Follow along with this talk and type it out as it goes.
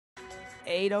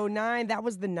809, that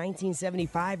was the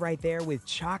 1975 right there with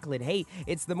Chocolate. Hey,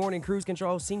 it's the Morning Cruise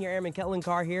Control, Senior Airman Kellen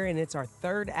Carr here, and it's our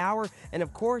third hour. And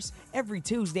of course, every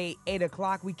Tuesday, 8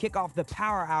 o'clock, we kick off the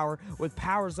Power Hour with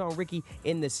Power Zone Ricky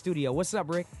in the studio. What's up,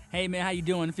 Rick? Hey, man, how you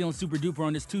doing? Feeling super duper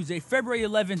on this Tuesday, February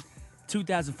 11th,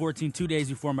 2014, 2 days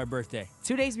before my birthday.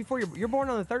 2 days before you're born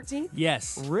on the 13th?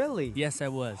 Yes. Really? Yes, I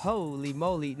was. Holy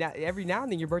moly. Now, every now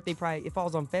and then your birthday it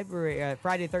falls on Friday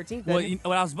the 13th. Well,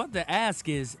 what I was about to ask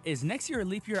is next year a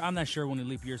leap year? I'm not sure when the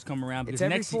leap years come around. It's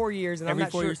every 4 years, and I'm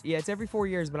not sure. Years? Yeah, it's every 4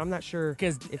 years, but I'm not sure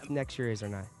if next year is or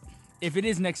not. If it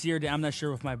is next year, then I'm not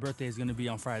sure if my birthday is going to be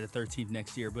on Friday the 13th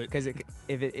next year. But because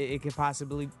it could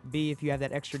possibly be if you have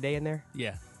that extra day in there.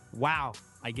 Yeah. Wow.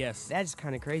 I guess. That's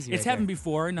kind of crazy. It's happened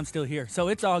before, and I'm still here, so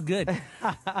it's all good.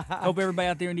 Hope everybody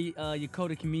out there in the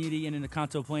Yokota community and in the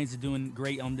Kanto Plains is doing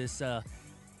great on this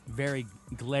very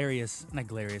glamorous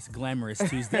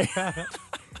Tuesday.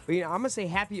 Well, I'm going to say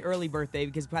happy early birthday,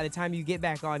 because by the time you get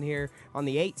back on here on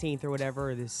the 18th or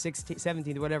whatever, or the 16th,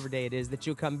 17th, whatever day it is that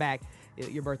you'll come back,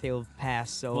 your birthday will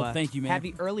pass. So well, thank you, man.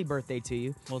 Happy early birthday to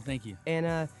you. Well, thank you. And,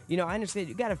 I understand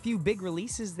you got a few big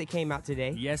releases that came out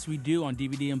today. Yes, we do, on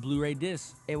DVD and Blu-ray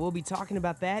discs. And we'll be talking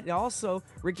about that. And also,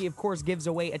 Ricky, of course, gives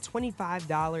away a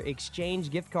 $25 exchange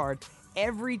gift card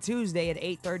every Tuesday at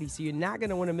 8:30, so you're not going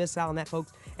to want to miss out on that,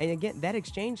 folks. And again, that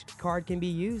exchange card can be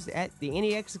used at the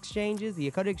NEX exchanges,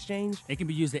 the Yokota exchange. It can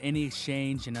be used at any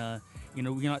exchange, and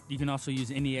you can also use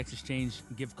NEX exchange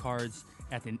gift cards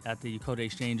at the Yokota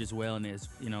exchange as well. And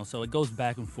so it goes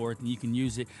back and forth, and you can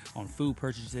use it on food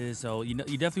purchases. So you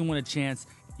definitely want a chance.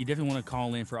 You definitely want to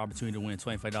call in for opportunity to win a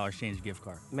 $25 exchange gift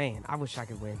card. Man, I wish I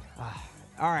could win.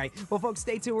 All right. Well, folks,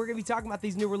 stay tuned. We're going to be talking about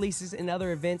these new releases and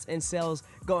other events and sales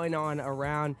going on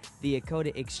around the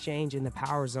Yokota Exchange and the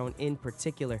Power Zone in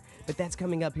particular. But that's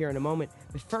coming up here in a moment.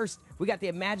 But first, we got the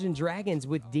Imagine Dragons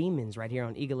with Demons right here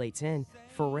on Eagle 810.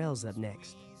 Pharrell's up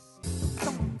next.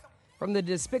 From the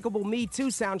Despicable Me 2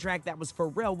 soundtrack, that was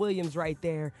Pharrell Williams right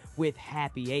there with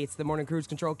Happy. Hey, it's the Morning Cruise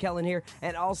Control, Kellen here.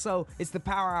 And also, it's the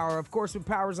Power Hour, of course, with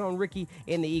Power Zone Ricky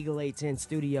in the Eagle 810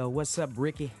 studio. What's up,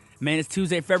 Ricky? Man, it's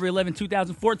Tuesday, February 11,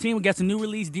 2014. We got some new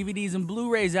release DVDs and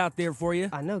Blu-rays out there for you.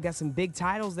 I know, got some big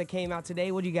titles that came out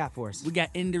today. What do you got for us? We got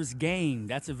Ender's Game.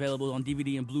 That's available on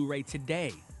DVD and Blu-ray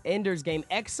today. Ender's Game,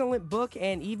 excellent book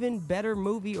and even better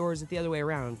movie, or is it the other way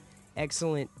around?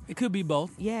 Excellent. It could be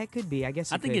both. Yeah, it could be. I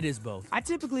guess I think it is both. I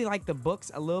typically like the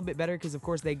books a little bit better because, of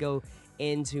course, they go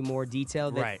into more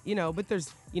detail. That, right. But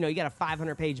there's, you got a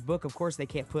 500-page book. Of course, they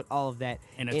can't put all of that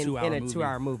in a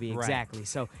two-hour movie. Right. Exactly.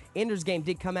 So, Ender's Game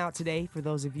did come out today for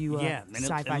those of you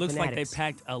sci-fi it looks fanatics. like they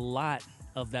packed a lot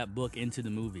of that book into the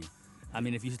movie. I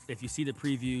mean, if you see the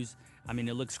previews, I mean,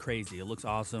 it looks crazy. It looks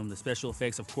awesome. The special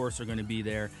effects, of course, are going to be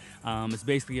there. It's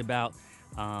basically about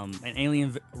an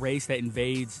alien race that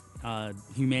invades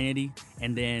humanity,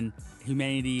 and then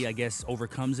humanity, I guess,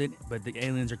 overcomes it, but the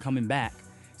aliens are coming back.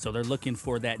 So they're looking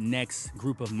for that next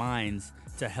group of minds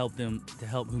to help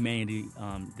humanity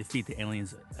defeat the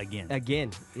aliens again.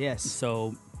 Again, yes.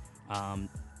 So they're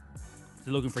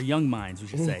looking for young minds, we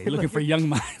should say. Looking for young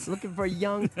minds. Looking for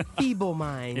young, feeble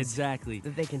minds. Exactly.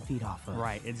 That they can feed off of.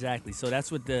 Right, exactly. So that's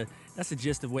the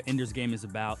gist of what Ender's Game is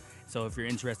about. So if you're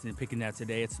interested in picking that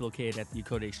today, it's located at the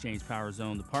Yokota Exchange Power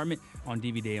Zone Department on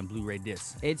DVD and Blu-ray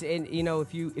discs. If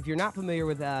you're not familiar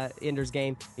with Ender's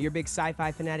Game, you're a big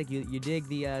sci-fi fanatic. You dig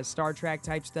the Star Trek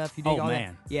type stuff. You dig all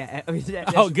man. That? Yeah. I mean,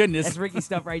 goodness. That's Ricky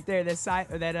stuff right there. That's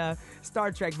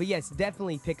Star Trek. But yes,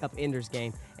 definitely pick up Ender's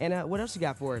Game. And what else you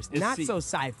got for us? So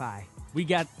sci-fi. We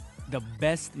got the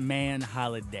Best Man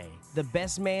Holiday. The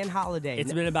Best Man Holiday.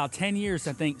 It's been about 10 years,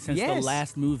 I think, since the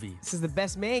last movie. Since The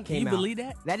Best Man came out. Can you believe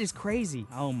that? That is crazy.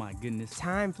 Oh my goodness.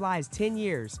 Time flies. 10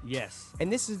 years. Yes. And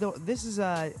this is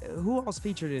who else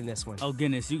featured in this one? Oh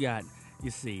goodness, you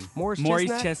see, Maurice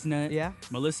Chestnut, yeah,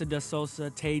 Melissa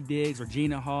DeSosa, Taye Diggs,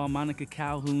 Regina Hall, Monica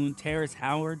Calhoun, Terrace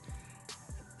Howard.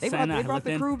 They brought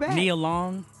the crew back. Nia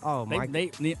Long. Oh my!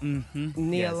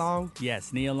 Nia Long.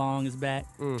 Yes, Nia Long is back.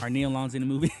 Or Nia Long's in the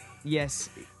movie. Yes.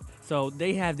 So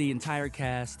they have the entire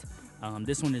cast.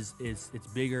 This one is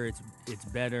bigger. It's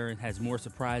better. It has more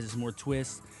surprises, more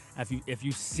twists. If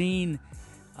you've seen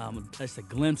just a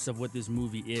glimpse of what this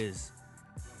movie is,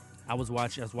 I was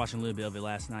watching a little bit of it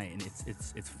last night, and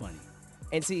it's funny.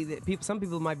 And see, some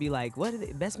people might be like, "What?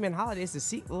 Best Man Holiday is the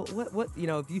sequel? What?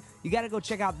 If you got to go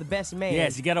check out The Best Man.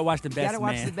 Yes, you got to watch The Best Man. You got to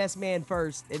watch The Best Man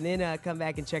first, and then come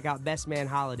back and check out Best Man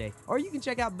Holiday. Or you can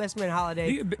check out Best Man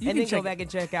Holiday and then go back and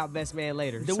check out Best Man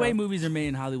later. The way movies are made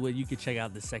in Hollywood, you could check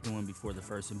out the second one before the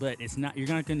first one, but it's not. You're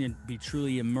not going to be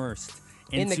truly immersed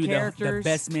into the characters, the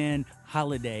Best Man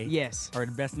Holiday. Yes, or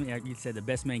the Best Man. You said the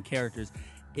Best Man characters.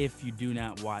 If you do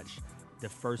not watch the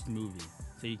first movie.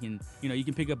 So you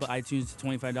can pick up an iTunes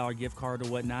 $25 gift card or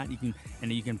whatnot. And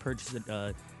then you can purchase it,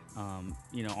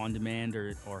 on demand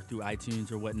or through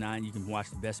iTunes or whatnot. You can watch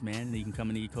The Best Man, and then you can come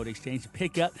into Dakota Exchange and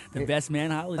pick up The Best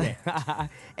Man holiday.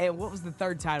 And what was the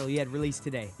third title you had released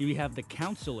today? We have The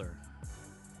Counselor.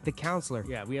 The Counselor.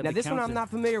 Yeah, we have. Now The this Counselor. one I'm not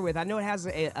familiar with. I know it has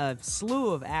a slew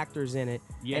of actors in it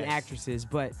and actresses,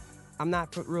 but I'm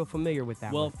not real familiar with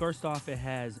that one. Well, first off, it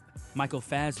has Michael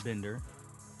Fassbender.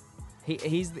 He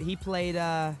played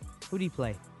who did he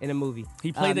play in a movie?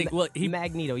 He played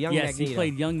Magneto, young Magneto. Magneto. He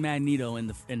played young Magneto in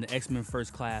the X-Men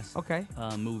First Class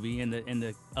movie. In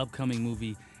the upcoming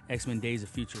movie X-Men Days of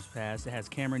Futures Past, it has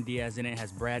Cameron Diaz in it. It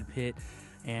has Brad Pitt,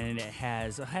 and it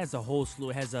has a whole slew.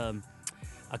 It has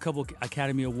a couple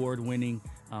Academy Award winning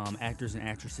actors and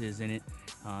actresses in it.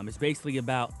 It's basically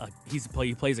about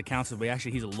he plays a counselor, but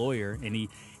actually he's a lawyer, and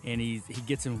he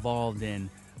gets involved in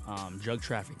drug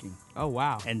trafficking. Oh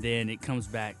wow! And then it comes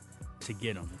back to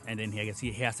get him, and then I guess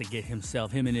he has to get him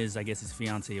and his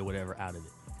fiance or whatever out of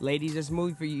it. Ladies, this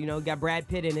movie for you. You know, got Brad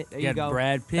Pitt in it. There you go.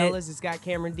 Brad Pitt. Fellas, it's got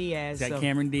Cameron Diaz.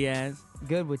 Cameron Diaz.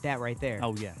 Good with that right there.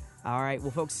 Oh yeah. All right, well,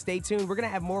 folks, stay tuned. We're going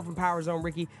to have more from Power Zone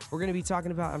Ricky. We're going to be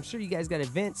talking about, I'm sure you guys got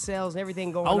events, sales, and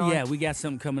everything going on. Oh, yeah, we got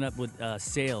something coming up with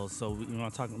sales, so we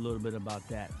want to talk a little bit about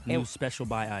that. New special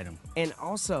buy item. And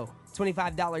also,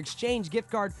 $25 exchange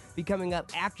gift card be coming up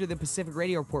after the Pacific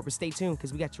Radio Report, but stay tuned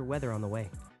because we got your weather on the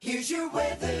way. Here's your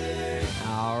weather.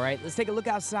 All right, let's take a look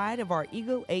outside of our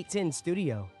Eagle 810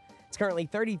 studio. It's currently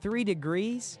 33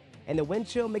 degrees, and the wind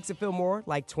chill makes it feel more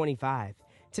like 25.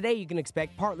 Today, you can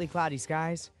expect partly cloudy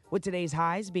skies, with today's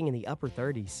highs being in the upper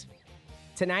 30s.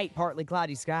 Tonight, partly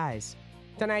cloudy skies.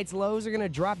 Tonight's lows are going to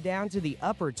drop down to the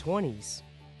upper 20s.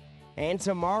 And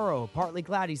tomorrow, partly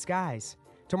cloudy skies.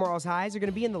 Tomorrow's highs are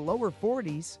going to be in the lower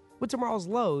 40s, with tomorrow's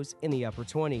lows in the upper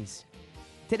 20s.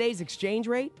 Today's exchange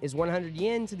rate is 100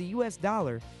 yen to the US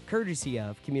dollar, courtesy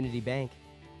of Community Bank.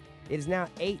 It is now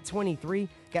 8:23.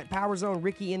 Got Power Zone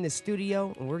Ricky in the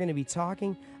studio, and we're going to be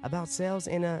talking about sales.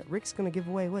 And Rick's going to give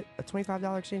away, a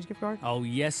 $25 exchange gift card? Oh,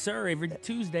 yes, sir, every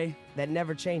Tuesday. That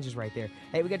never changes right there.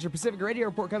 Hey, we got your Pacific Radio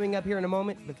Report coming up here in a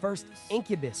moment. But first,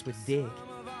 Incubus with Dig.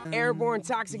 Airborne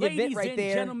Toxic Event right there. Ladies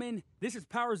and gentlemen, this is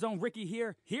Power Zone Ricky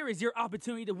here. Here is your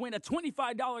opportunity to win a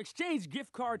 $25 exchange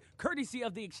gift card, courtesy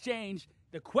of the exchange.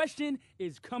 The question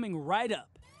is coming right up.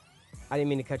 I didn't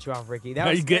mean to cut you off, Ricky. That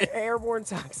was the Airborne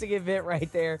Toxic Event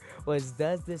right there.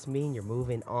 Does this mean you're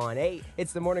moving on? Hey,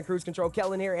 it's the Morning Cruise Control.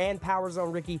 Kellen here and Power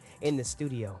Zone Ricky in the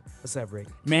studio. What's up, Rick?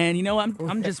 Man,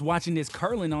 I'm just watching this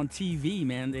curling on TV,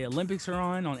 man. The Olympics are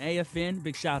on AFN.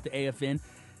 Big shout out to AFN.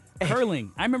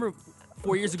 Curling. I remember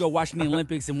 4 years ago watching the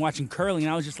Olympics and watching curling,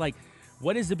 and I was just like,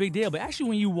 what is the big deal? But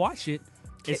actually, when you watch it,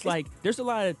 it's like there's a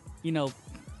lot of,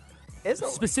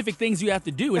 specific things you have to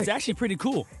do. It's actually pretty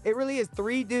cool. It really is.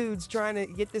 3 dudes trying to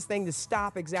get this thing to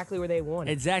stop exactly where they want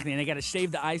it. Exactly, and they got to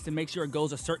shave the ice to make sure it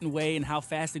goes a certain way and how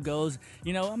fast it goes.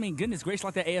 Goodness gracious,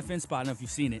 like that AFN spot. I don't know if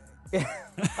you've seen it.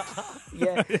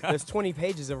 Yeah, there's 20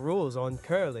 pages of rules on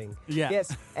curling. Yeah.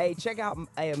 Yes. Hey, check out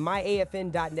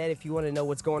myafn.net if you want to know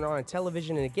what's going on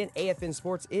television. And again, AFN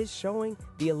Sports is showing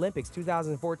the Olympics,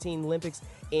 2014 Olympics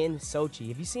in Sochi.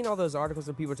 Have you seen all those articles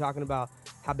of people talking about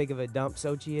how big of a dump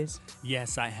Sochi is?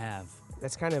 Yes, I have.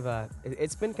 That's kind of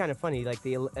it's been kind of funny. Like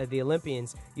the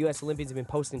Olympians, U.S. Olympians have been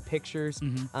posting pictures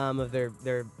of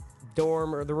their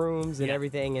dorm or the rooms and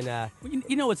everything. And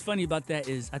what's funny about that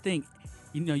is I think,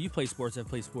 you play sports, I've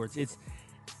played sports. It's,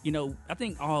 I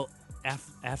think all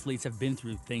athletes have been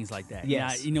through things like that.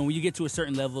 Yes. Now, when you get to a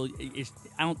certain level, it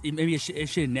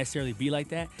shouldn't necessarily be like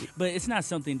that, but it's not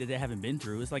something that they haven't been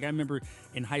through. It's like I remember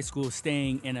in high school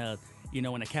staying in a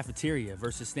cafeteria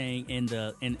versus staying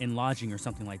in lodging or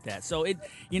something like that. So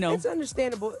it's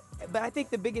understandable, but I think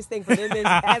the biggest thing for them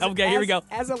is here we go.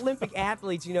 As Olympic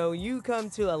athletes, you come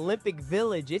to Olympic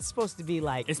Village, it's supposed to be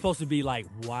like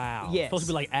wow. Yes. It's supposed to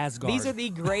be like Asgard. These are the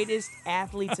greatest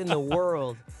athletes in the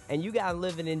world, and you got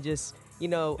living in just the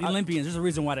Olympians. There's a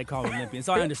reason why they call them Olympians.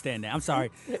 So I understand that. I'm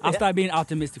sorry. I'll start being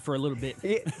optimistic for a little bit.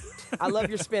 I love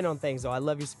your spin on things, though. I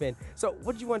love your spin. So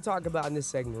what do you want to talk about in this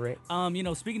segment, Rick?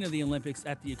 Speaking of the Olympics,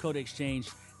 at the Dakota Exchange,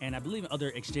 and I believe in other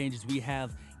exchanges, we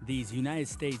have these United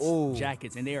States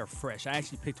jackets, and they are fresh. I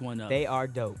actually picked one up. They are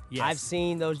dope. Yes. I've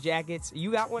seen those jackets.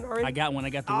 You got one already? I got one.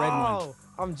 I got the red one. Oh,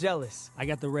 I'm jealous. I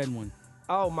got the red one.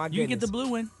 Oh, my goodness. You can get the blue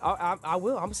one. I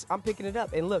will. I'm picking it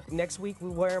up. And look, next week we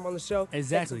wear them on the show.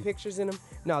 Exactly. Take some pictures in them.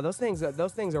 No, those things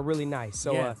are really nice.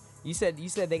 So you said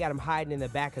they got them hiding in the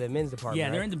back of the men's department. Yeah,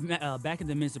 right? they're in the back of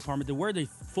the men's department. They're where the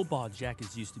football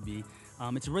jackets used to be.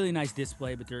 It's a really nice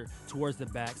display, but they're towards the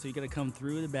back, so you got to come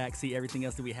through the back, see everything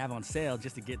else that we have on sale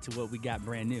just to get to what we got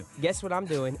brand new. Guess what I'm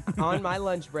doing? On my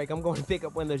lunch break, I'm going to pick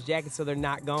up one of those jackets so they're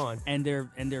not gone. And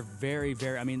they're very,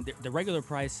 very. I mean, the regular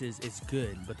price is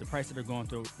good, but the price that they're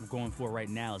going for right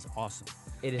now is awesome.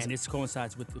 It is, and it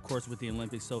coincides with, of course, with the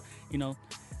Olympics. So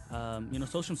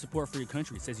show some support for your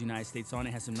country. It says United States on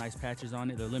it. Has some nice patches on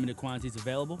it. They're limited quantities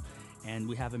available, and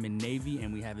we have them in navy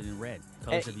and we have it in red,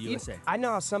 colors of the USA. I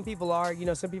know how some people are.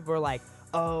 Some people are like,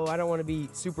 oh, I don't want to be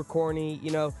super corny.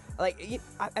 I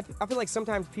feel like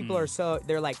sometimes people are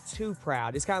they're like too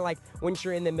proud. It's kind of like when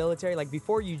you're in the military. Like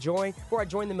before I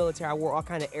joined the military, I wore all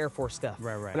kind of Air Force stuff.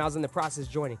 Right. When I was in the process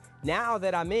of joining. Now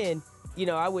that I'm in,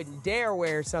 I wouldn't dare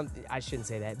wear something. I shouldn't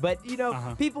say that, but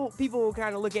people will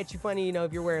kind of look at you funny,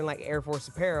 if you're wearing like Air Force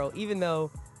apparel, even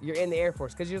though you're in the Air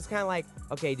Force, because you're just kind of like,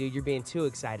 okay, dude, you're being too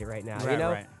excited right now,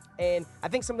 Right. And I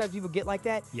think sometimes people get like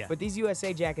that. Yeah. But these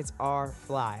USA jackets are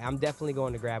fly. I'm definitely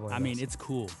going to grab one. I mean, it's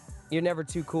cool. You're never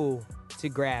too cool to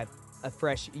grab a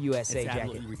fresh USA It's jacket.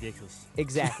 absolutely ridiculous.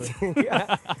 Exactly.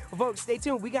 Well, folks, stay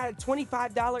tuned. We got a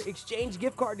 $25 exchange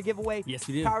gift card to give away. Yes,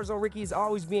 we do. Power Zone Ricky is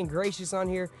always being gracious on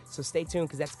here, so stay tuned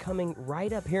because that's coming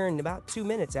right up here in about 2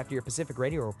 minutes after your Pacific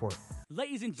Radio Report.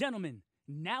 Ladies and gentlemen,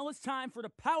 now it's time for the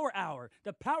Power Hour,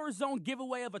 the Power Zone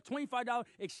giveaway of a $25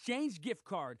 exchange gift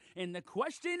card. And the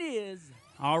question is...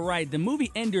 All right, the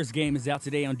movie Ender's Game is out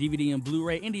today on DVD and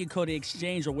Blu-ray, India Coda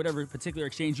Exchange, or whatever particular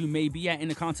exchange you may be at in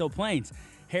the console planes.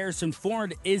 Harrison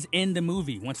Ford is in the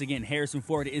movie. Once again, Harrison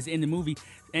Ford is in the movie,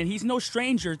 and he's no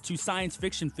stranger to science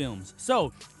fiction films.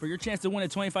 So, for your chance to win a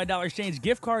 $25 exchange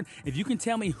gift card, if you can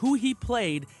tell me who he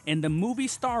played in the movie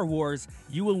Star Wars,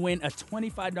 you will win a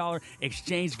 $25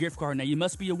 exchange gift card. Now, you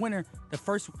must be a winner, the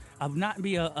first of not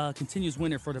be a continuous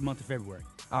winner for the month of February.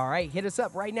 All right, hit us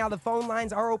up right now. The phone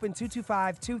lines are open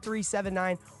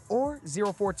 225-2379 or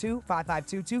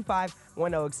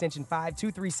 042-552-2510 extension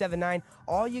 52379.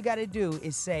 All you got to do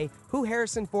is say who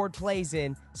Harrison Ford plays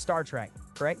in Star Trek,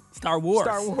 correct? Star Wars.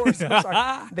 Star Wars. I'm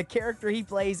sorry. The character he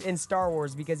plays in Star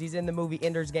Wars, because he's in the movie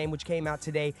Ender's Game, which came out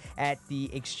today at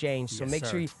the Exchange. So Yes, make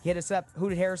sir. sure you hit us up. Who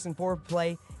did Harrison Ford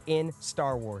play in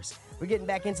Star Wars? We're getting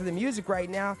back into the music right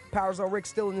now. Power Zone Rick's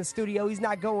still in the studio. He's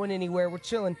not going anywhere. We're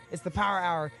chilling. It's the Power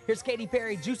Hour. Here's Katy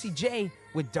Perry, Juicy J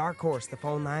with Dark Horse. The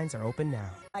phone lines are open now.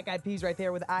 Black Eyed Peas right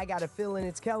there with I Got a Feeling.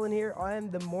 It's Kellen here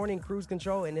on the morning cruise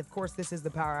control. And of course, this is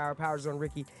the Power Hour. Power Zone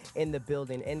Ricky in the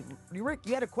building. And Rick,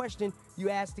 you had a question.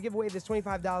 You asked to give away this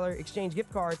 $25 exchange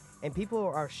gift card, and people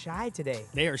are shy today.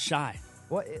 They are shy.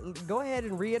 Well, go ahead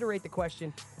and reiterate the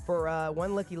question for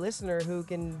one lucky listener who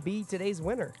can be today's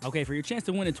winner. Okay, for your chance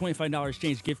to win a $25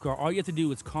 exchange gift card, all you have to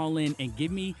do is call in and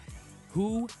give me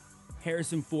who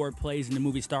Harrison Ford plays in the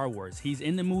movie Star Wars. He's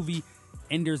in the movie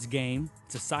Ender's Game.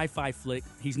 It's a sci-fi flick.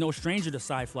 He's no stranger to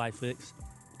sci-fi flicks.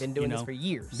 Been doing this for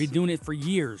years. Been doing it for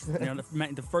years.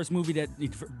 The first movie that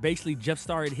basically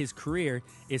jump-started his career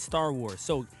is Star Wars.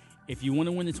 So if you want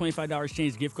to win the $25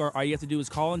 exchange gift card, all you have to do is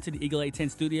call into the Eagle 810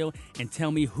 studio and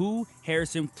tell me who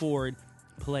Harrison Ford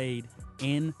played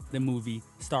in the movie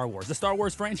Star Wars, the Star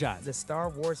Wars franchise. The Star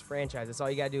Wars franchise. That's all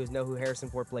you got to do is know who Harrison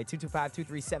Ford played.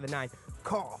 225-2379.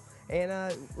 Call.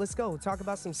 And let's go talk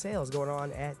about some sales going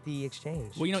on at the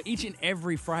Exchange. Well, each and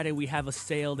every Friday we have a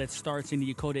sale that starts in the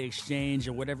Dakota Exchange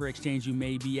or whatever exchange you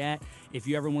may be at. If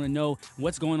you ever want to know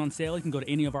what's going on sale, you can go to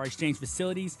any of our exchange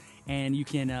facilities and you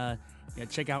can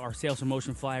check out our sales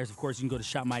promotion flyers. Of course, you can go to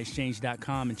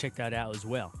shopmyexchange.com and check that out as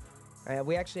well.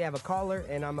 We actually have a caller,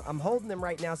 and I'm holding them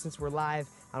right now since we're live.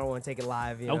 I don't want to take it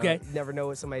live. Okay. You never know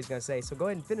what somebody's going to say. So go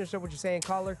ahead and finish up what you're saying,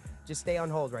 caller. Just stay on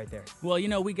hold right there. Well,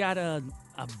 we got we're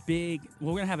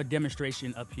going to have a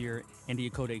demonstration up here in the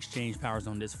Dakota Exchange Power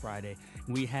Zone this Friday.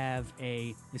 We have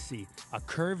a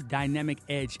curved dynamic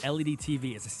edge LED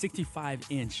TV. It's a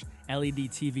 65-inch LED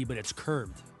TV, but it's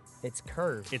curved. It's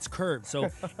curved. It's curved. So,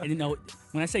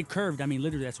 when I say curved, I mean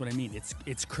literally that's what I mean.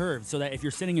 It's curved so that if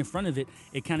you're sitting in front of it,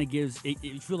 it kind of gives it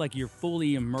you feel like you're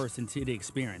fully immersed into the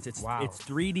experience. It's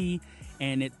 3D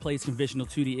and it plays conventional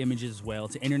 2D images as well.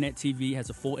 It's an internet TV, has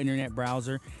a full internet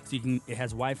browser, so it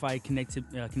has Wi-Fi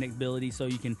connectability, so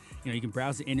you can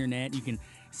browse the internet. You can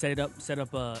set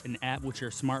up an app with your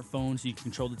smartphone so you can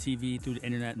control the TV through the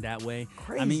internet that way.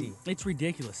 Crazy. I mean, it's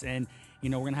ridiculous. And we're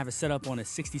going to have it set up on a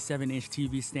 67-inch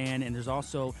TV stand, and there's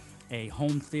also a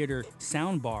home theater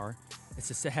sound bar. It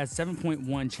has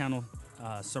 7.1 channel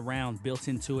surround built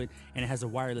into it, and it has a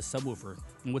wireless subwoofer.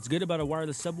 And what's good about a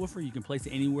wireless subwoofer, you can place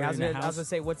it anywhere in the house. I was going to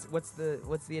say, what's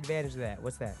the advantage of that?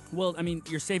 What's that? Well, I mean,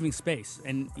 you're saving space,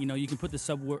 and you can put the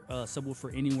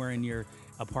subwoofer anywhere in your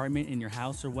apartment, in your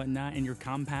house or whatnot, in your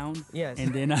compound. Yes.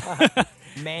 And then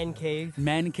Man cave.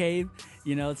 Man cave.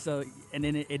 So and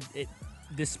then it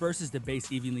disperses the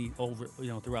bass evenly over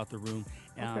throughout the room.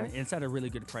 And it's at a really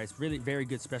good price, really very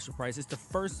good special price.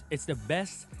 It's the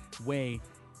best way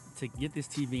to get this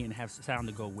TV and have sound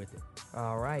to go with it.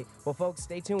 All right. Well, folks,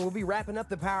 stay tuned. We'll be wrapping up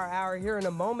the Power Hour here in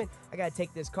a moment. I got to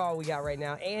take this call we got right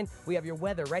now, and we have your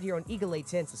weather right here on Eagle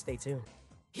 810, so stay tuned.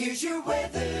 Here's your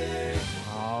weather.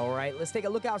 All right, let's take a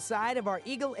look outside of our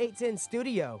Eagle 810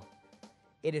 studio.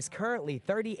 It is currently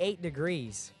 38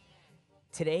 degrees.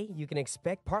 Today, you can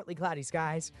expect partly cloudy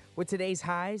skies, with today's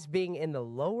highs being in the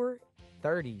lower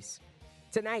 30s.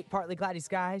 Tonight, partly cloudy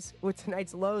skies, with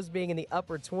tonight's lows being in the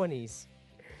upper 20s.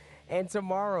 And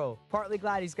tomorrow, partly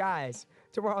cloudy skies.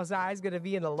 Tomorrow's high is going to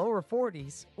be in the lower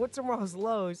 40s, with tomorrow's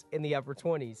lows in the upper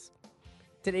 20s.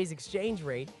 Today's exchange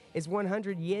rate is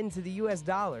 100 yen to the U.S.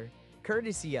 dollar,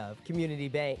 courtesy of Community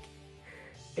Bank.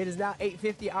 It is now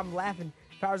 8:50. I'm laughing.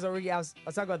 Powers Ricky, I was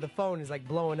talking about the phone is like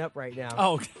blowing up right now.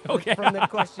 Oh, okay. From the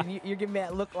question, you're giving me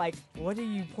that look like, what are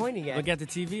you pointing at? Look at the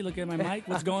TV, look at my mic.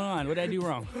 What's going on? What did I do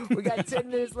wrong? We got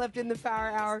 10 minutes left in the Power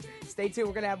Hour. Stay tuned.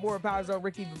 We're going to have more Power Zone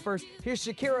Ricky. But first, here's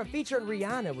Shakira featuring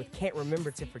Rihanna with Can't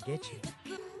Remember to Forget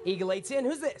You. Eagle 810,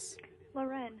 who's this?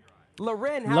 Loren.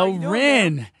 Loren, how are you doing?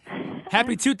 Loren,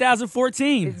 happy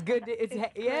 2014. It's good.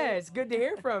 It's good to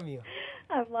hear from you.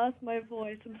 I've lost my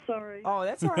voice. I'm sorry. Oh,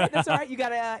 that's all right. That's all right. You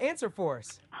got an answer for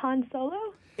us. Han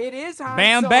Solo? It is Han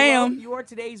Bam, Solo. bam. You are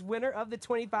today's winner of the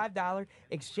 $25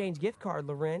 exchange gift card,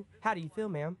 Loren. How do you feel,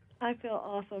 ma'am? I feel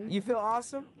awesome. You feel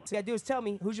awesome? So you got to do is tell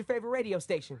me, who's your favorite radio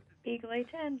station? Eagle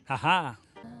 810. Haha.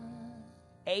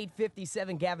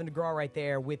 8:57, Gavin DeGraw right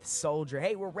there with Soldier.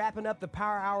 Hey, we're wrapping up the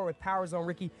Power Hour with Power Zone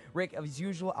Ricky. Rick, as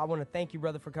usual, I want to thank you,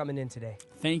 brother, for coming in today.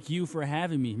 Thank you for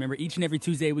having me. Remember, each and every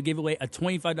Tuesday, we give away a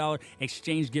 $25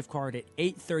 exchange gift card at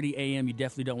 8:30 a.m. You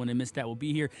definitely don't want to miss that. We'll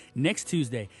be here next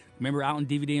Tuesday. Remember, out on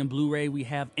DVD and Blu-ray, we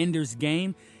have Ender's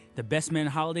Game, The Best Man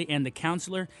Holiday, and The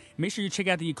Counselor. Make sure you check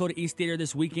out the Yokota East Theater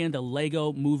this weekend. The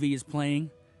Lego movie is playing.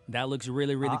 That looks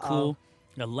really, really cool.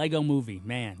 The Lego movie,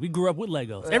 man. We grew up with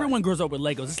Legos. Everyone grows up with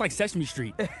Legos. It's like Sesame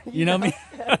Street. You know what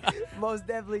I mean? Most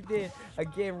definitely did.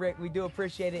 Again, Rick, we do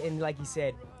appreciate it. And like you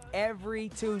said, every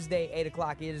Tuesday, 8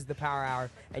 o'clock, it is the Power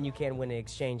Hour, and you can win an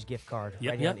exchange gift card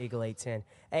right here on Eagle 810.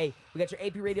 Hey, we got your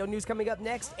AP Radio News coming up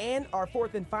next and our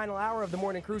fourth and final hour of the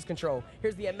Morning Cruise Control.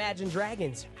 Here's the Imagine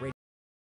Dragons.